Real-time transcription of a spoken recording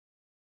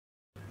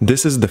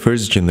This is the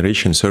first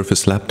generation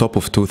Surface laptop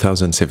of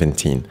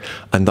 2017,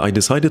 and I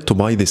decided to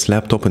buy this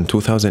laptop in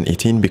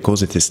 2018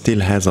 because it still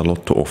has a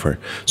lot to offer.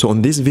 So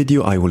on this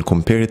video I will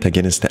compare it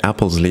against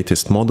Apple's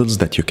latest models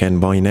that you can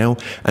buy now,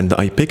 and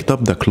I picked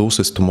up the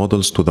closest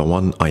models to the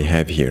one I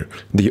have here.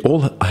 They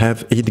all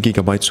have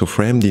 8GB of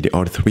RAM,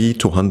 DDR3,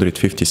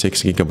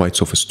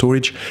 256GB of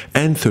storage,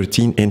 and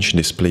 13-inch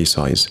display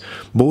size.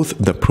 Both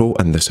the Pro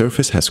and the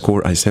Surface has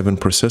Core i7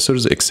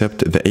 processors,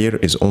 except the Air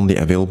is only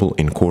available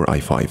in Core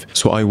i5.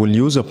 So I will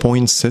use a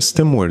points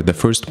system where the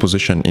first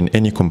position in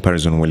any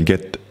comparison will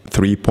get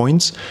 3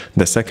 points,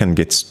 the second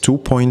gets 2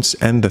 points,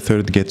 and the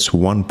third gets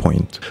 1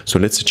 point. So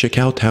let's check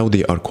out how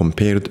they are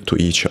compared to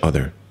each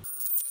other.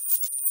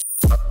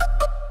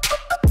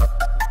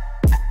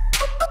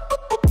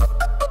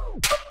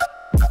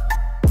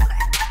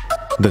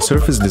 The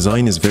Surface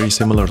design is very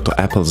similar to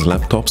Apple's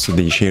laptops.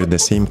 They share the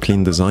same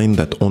clean design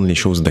that only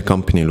shows the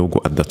company logo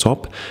at the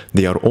top.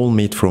 They are all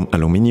made from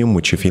aluminum,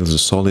 which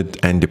feels solid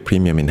and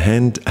premium in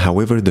hand.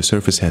 However, the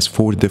Surface has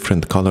 4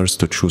 different colors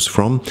to choose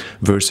from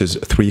versus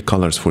 3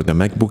 colors for the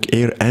MacBook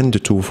Air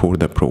and 2 for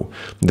the Pro.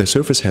 The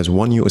Surface has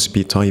one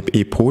USB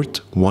Type-A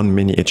port, one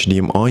mini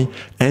HDMI,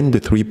 and a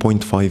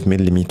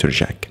 3.5mm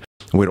jack,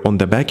 where on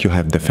the back you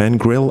have the fan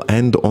grill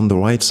and on the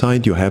right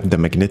side you have the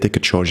magnetic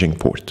charging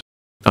port.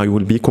 I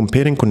will be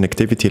comparing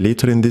connectivity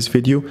later in this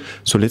video,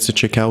 so let's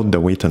check out the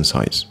weight and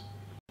size.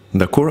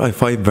 The Core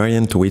i5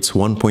 variant weighs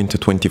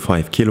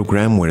 1.25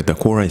 kg, where the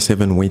Core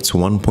i7 weighs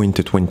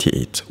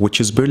 1.28, which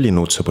is barely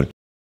noticeable.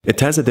 It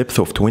has a depth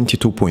of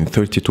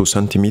 22.32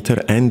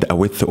 cm and a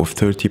width of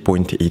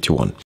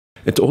 30.81.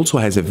 It also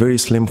has a very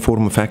slim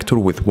form factor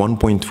with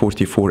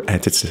 1.44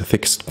 at its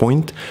thickest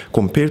point.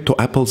 Compared to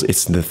Apple's,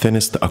 it's the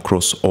thinnest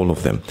across all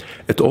of them.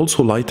 It's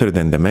also lighter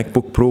than the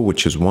MacBook Pro,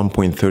 which is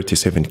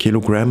 1.37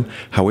 kg.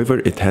 However,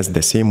 it has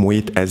the same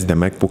weight as the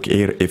MacBook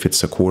Air if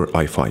it's a Core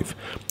i5,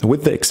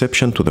 with the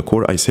exception to the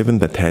Core i7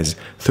 that has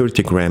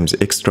 30 grams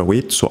extra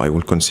weight, so I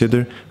will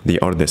consider they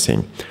are the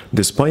same.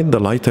 Despite the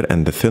lighter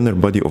and the thinner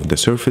body of the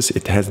Surface,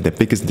 it has the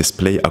biggest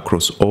display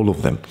across all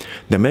of them.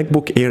 The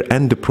MacBook Air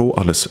and the Pro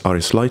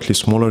are slightly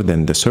smaller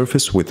than the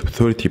Surface, with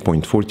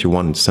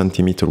 30.41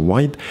 cm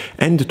wide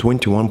and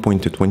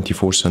 21.24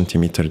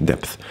 cm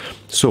depth.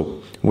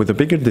 So, with a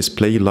bigger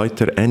display,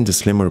 lighter and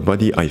slimmer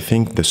body, I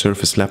think the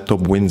Surface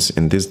laptop wins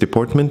in this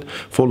department,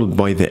 followed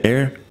by the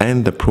Air,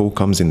 and the Pro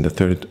comes in the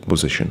third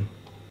position.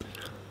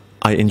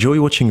 I enjoy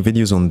watching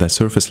videos on the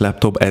Surface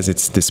laptop as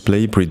its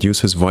display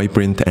produces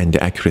vibrant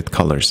and accurate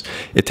colors.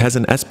 It has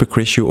an aspect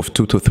ratio of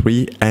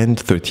 2:3 and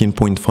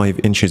 13.5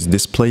 inches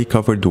display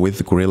covered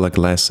with Gorilla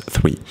Glass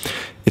 3.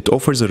 It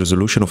offers a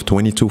resolution of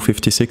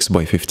 2256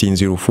 by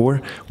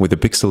 1504 with a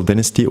pixel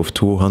density of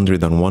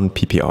 201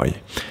 ppi.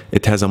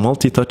 It has a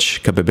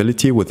multi-touch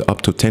capability with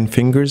up to 10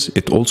 fingers.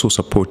 It also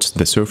supports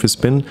the Surface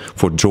Pen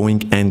for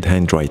drawing and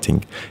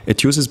handwriting.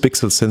 It uses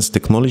Pixel Sense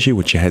technology,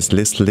 which has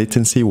less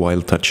latency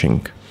while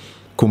touching.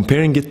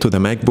 Comparing it to the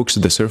MacBooks,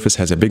 the Surface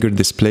has a bigger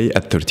display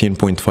at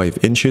 13.5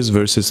 inches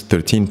versus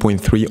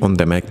 13.3 on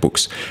the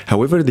MacBooks.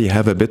 However, they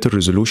have a better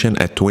resolution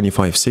at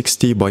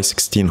 2560 by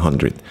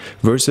 1600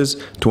 versus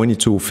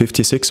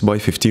 2256 by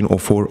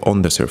 1504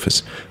 on the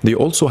Surface. They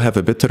also have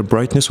a better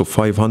brightness of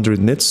 500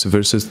 nits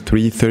versus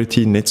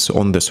 330 nits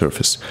on the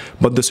Surface.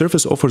 But the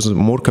Surface offers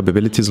more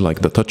capabilities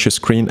like the touch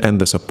screen and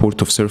the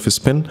support of Surface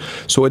Pen,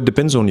 so it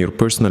depends on your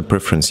personal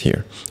preference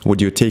here.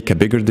 Would you take a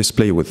bigger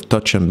display with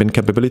touch and pen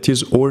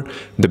capabilities, or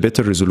the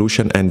better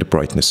resolution and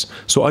brightness?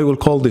 So I will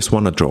call this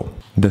one a draw.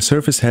 The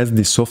Surface has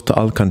this soft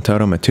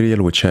Alcantara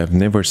material, which I have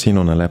never seen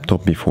on a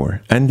laptop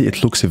before, and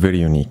it looks very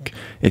unique.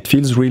 It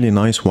feels really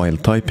nice while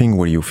typing,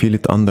 where you feel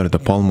it under the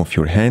palm of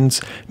your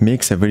hands,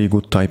 makes a very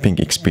good typing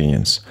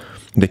experience.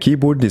 The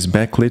keyboard is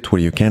backlit,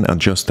 where you can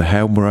adjust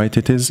how bright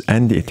it is,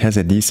 and it has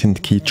a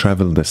decent key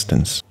travel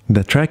distance.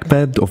 The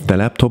trackpad of the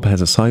laptop has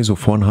a size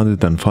of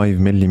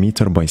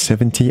 105mm by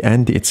 70,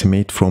 and it's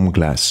made from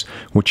glass,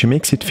 which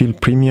makes it feel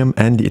premium,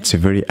 and it's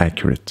very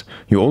accurate.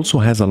 You also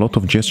has a lot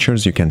of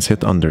gestures you can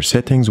set under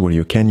settings, where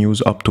you can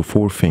use up to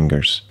 4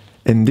 fingers.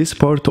 In this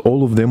part,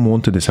 all of them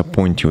won't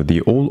disappoint you. They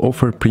all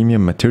offer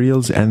premium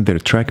materials and their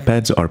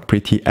trackpads are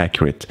pretty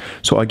accurate.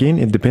 So again,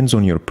 it depends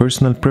on your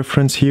personal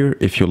preference here,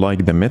 if you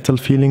like the metal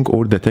feeling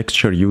or the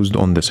texture used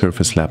on the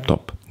Surface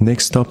laptop.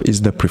 Next up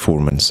is the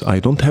performance. I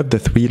don't have the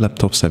 3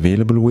 laptops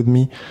available with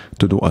me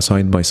to do a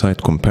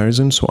side-by-side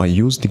comparison, so I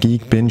used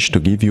Geekbench to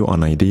give you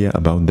an idea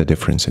about the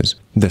differences.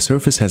 The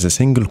Surface has a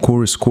single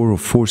core score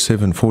of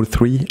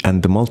 4743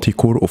 and the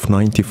multi-core of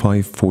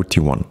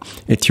 9541.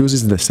 It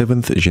uses the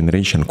 7th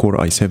generation Core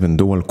i7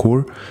 dual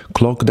core,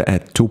 clocked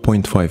at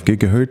 2.5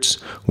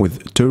 GHz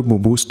with Turbo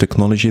Boost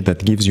technology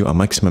that gives you a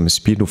maximum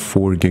speed of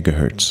 4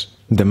 GHz.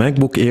 The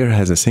MacBook Air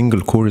has a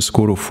single core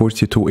score of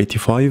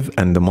 4285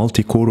 and a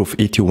multi-core of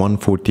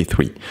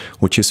 8143,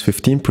 which is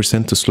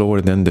 15% slower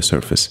than the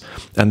Surface.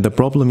 And the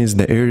problem is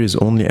the Air is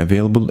only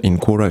available in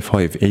Core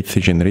i5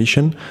 8th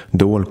generation,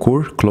 dual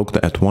core, clocked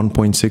at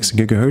 1.6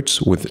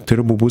 GHz with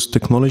Turbo Boost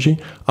technology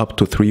up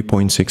to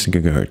 3.6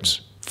 GHz.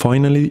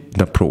 Finally,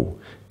 the Pro.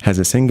 has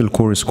a single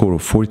core score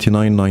of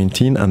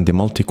 4919 and the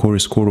multi-core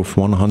score of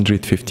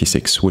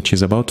 156, which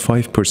is about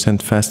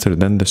 5% faster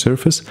than the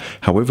Surface.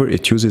 However,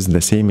 it uses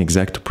the same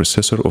exact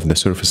processor of the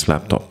Surface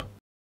laptop.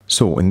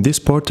 So in this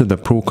part, the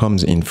Pro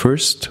comes in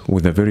first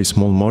with a very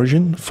small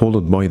margin,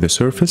 followed by the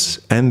Surface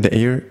and the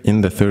Air in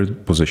the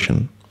third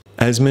position.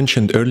 As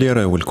mentioned earlier,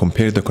 I will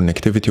compare the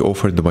connectivity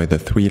offered by the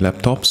three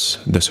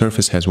laptops. The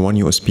Surface has one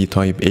USB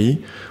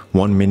Type-A,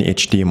 one mini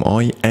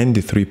HDMI, and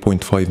a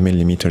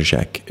 3.5mm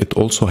jack. It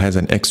also has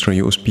an extra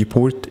USB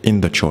port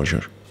in the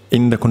charger.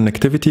 In the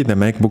connectivity, the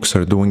MacBooks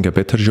are doing a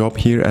better job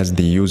here as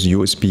they use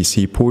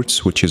USB-C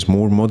ports, which is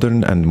more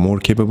modern and more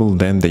capable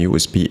than the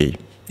USB-A.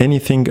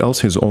 Anything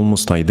else is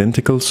almost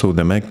identical, so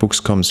the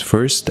MacBooks comes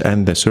first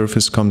and the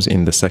Surface comes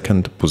in the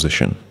second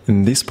position.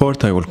 In this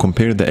part, I will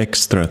compare the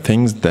extra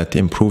things that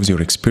improves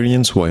your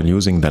experience while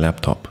using the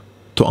laptop.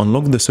 To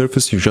unlock the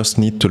Surface, you just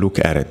need to look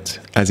at it,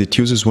 as it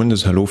uses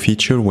Windows Hello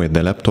feature where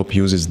the laptop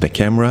uses the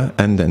camera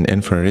and an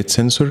infrared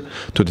sensor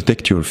to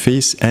detect your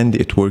face, and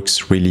it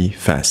works really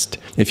fast.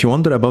 If you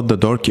wonder about the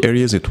dark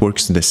areas, it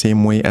works the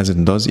same way as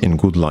it does in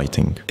good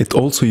lighting. It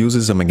also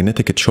uses a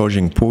magnetic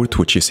charging port,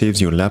 which saves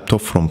your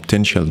laptop from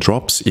potential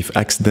drops if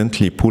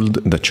accidentally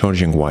pulled the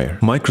charging wire.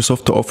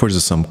 Microsoft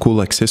offers some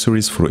cool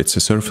accessories for its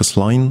Surface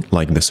line,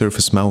 like the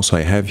Surface mouse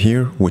I have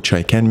here, which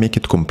I can make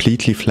it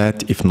completely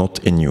flat if not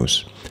in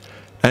use.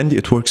 And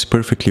it works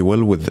perfectly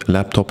well with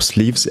laptop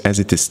sleeves as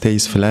it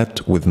stays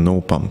flat with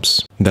no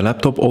bumps. The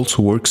laptop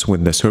also works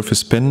with the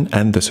Surface Pen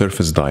and the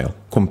Surface Dial.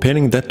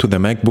 Comparing that to the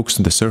MacBooks,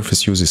 the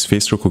Surface uses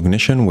face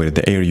recognition where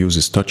the Air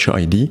uses Touch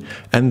ID,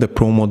 and the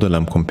Pro model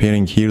I'm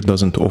comparing here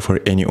doesn't offer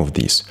any of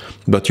these.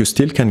 But you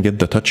still can get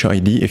the Touch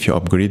ID if you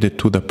upgrade it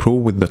to the Pro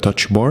with the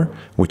Touch Bar,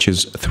 which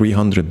is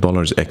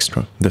 $300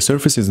 extra. The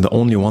Surface is the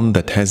only one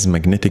that has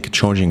magnetic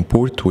charging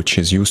port, which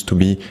is used to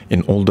be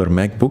in older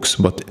MacBooks,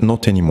 but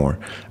not anymore.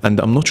 And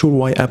I'm not sure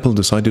why Apple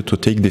decided to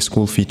take this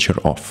cool feature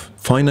off.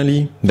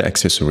 Finally, the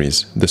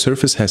accessories. The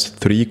Surface has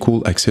 3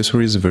 cool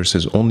accessories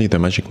versus only the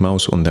Magic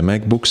Mouse on the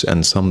MacBooks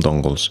and some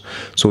dongles.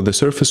 So the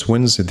Surface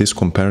wins this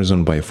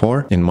comparison by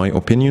far, in my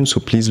opinion, so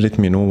please let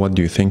me know what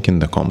do you think in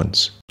the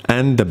comments.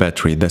 And the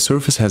battery. The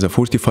Surface has a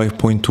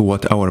 45.2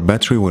 watt-hour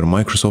battery where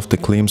Microsoft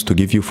claims to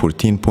give you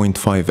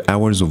 14.5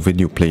 hours of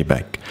video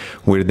playback,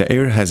 where the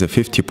Air has a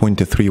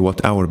 50.3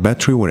 watt-hour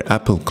battery where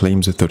Apple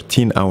claims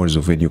 13 hours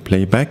of video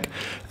playback,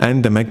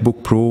 and the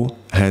MacBook Pro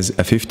has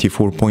a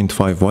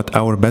 54.5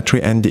 watt-hour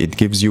battery and it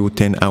gives you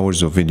 10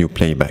 hours of video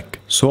playback.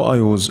 So I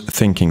was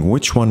thinking,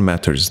 which one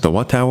matters, the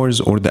watt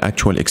hours or the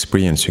actual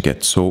experience you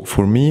get? So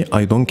for me,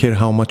 I don't care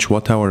how much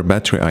watt-hour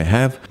battery I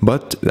have,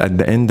 but at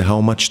the end,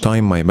 how much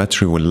time my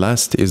battery will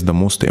last is the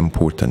most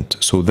important.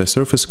 So the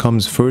Surface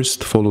comes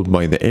first, followed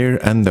by the Air,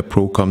 and the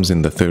Pro comes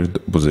in the third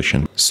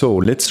position. So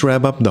let's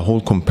wrap up the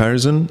whole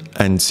comparison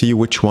and see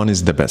which one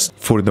is the best.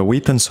 For the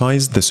weight and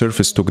size, the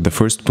Surface took the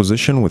first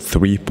position with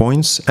 3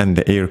 points, and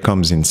the Air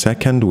comes in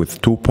second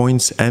with 2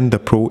 points, and the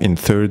Pro in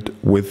third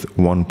with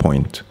 1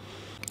 point.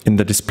 In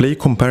the display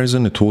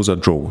comparison, it was a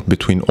draw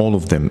between all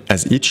of them,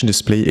 as each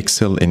display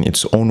excels in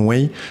its own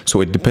way, so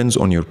it depends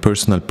on your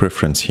personal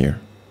preference here.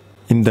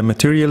 In the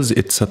materials,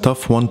 it's a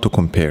tough one to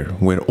compare,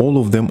 where all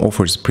of them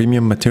offers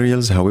premium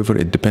materials. However,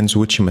 it depends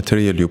which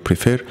material you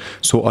prefer,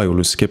 so I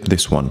will skip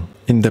this one.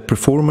 In the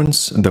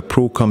performance, the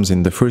Pro comes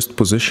in the first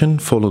position,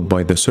 followed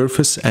by the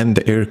Surface, and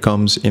the Air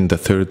comes in the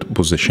third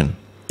position.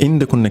 In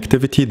the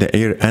connectivity, the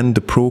Air and the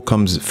Pro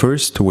comes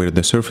first, where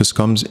the Surface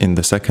comes in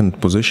the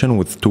second position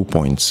with 2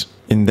 points.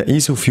 In the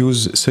ease of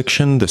use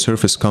section, the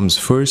Surface comes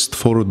first,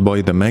 followed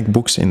by the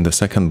MacBooks in the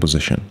second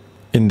position.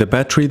 In the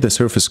battery, the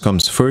Surface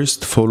comes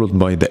first, followed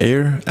by the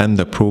Air, and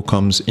the Pro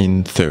comes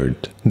in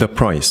third. The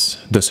price.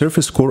 The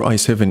Surface Core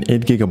i7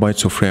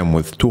 8GB of RAM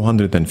with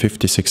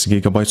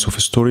 256GB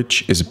of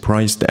storage is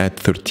priced at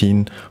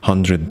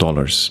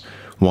 $1,300.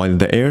 While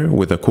the Air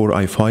with a Core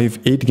i5,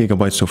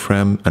 8GB of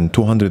RAM and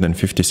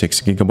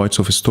 256GB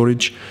of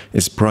storage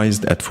is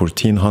priced at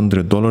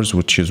 $1,400,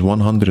 which is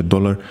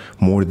 $100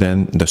 more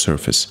than the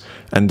Surface.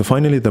 And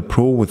finally, the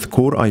Pro with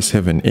Core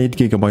i7,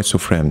 8GB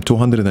of RAM,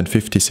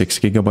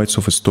 256GB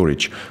of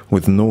storage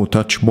with no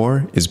touch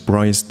bar is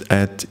priced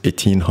at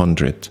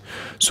 $1,800.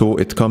 So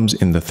it comes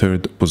in the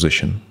third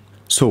position.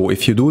 So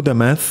if you do the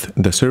math,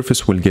 the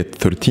Surface will get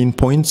 13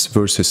 points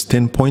versus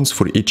 10 points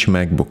for each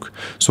MacBook.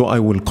 So I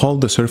will call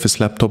the Surface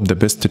laptop the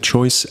best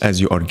choice,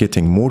 as you are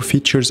getting more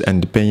features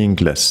and paying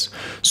less.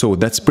 So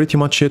that's pretty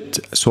much it.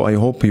 So I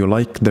hope you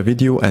like the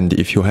video, and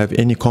if you have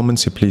any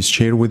comments, please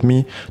share with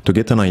me to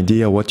get an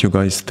idea what you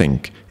guys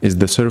think. Is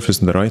the Surface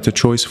the right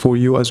choice for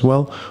you as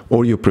well,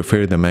 or you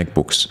prefer the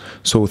MacBooks?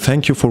 So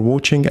thank you for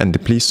watching,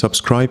 and please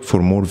subscribe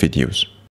for more videos.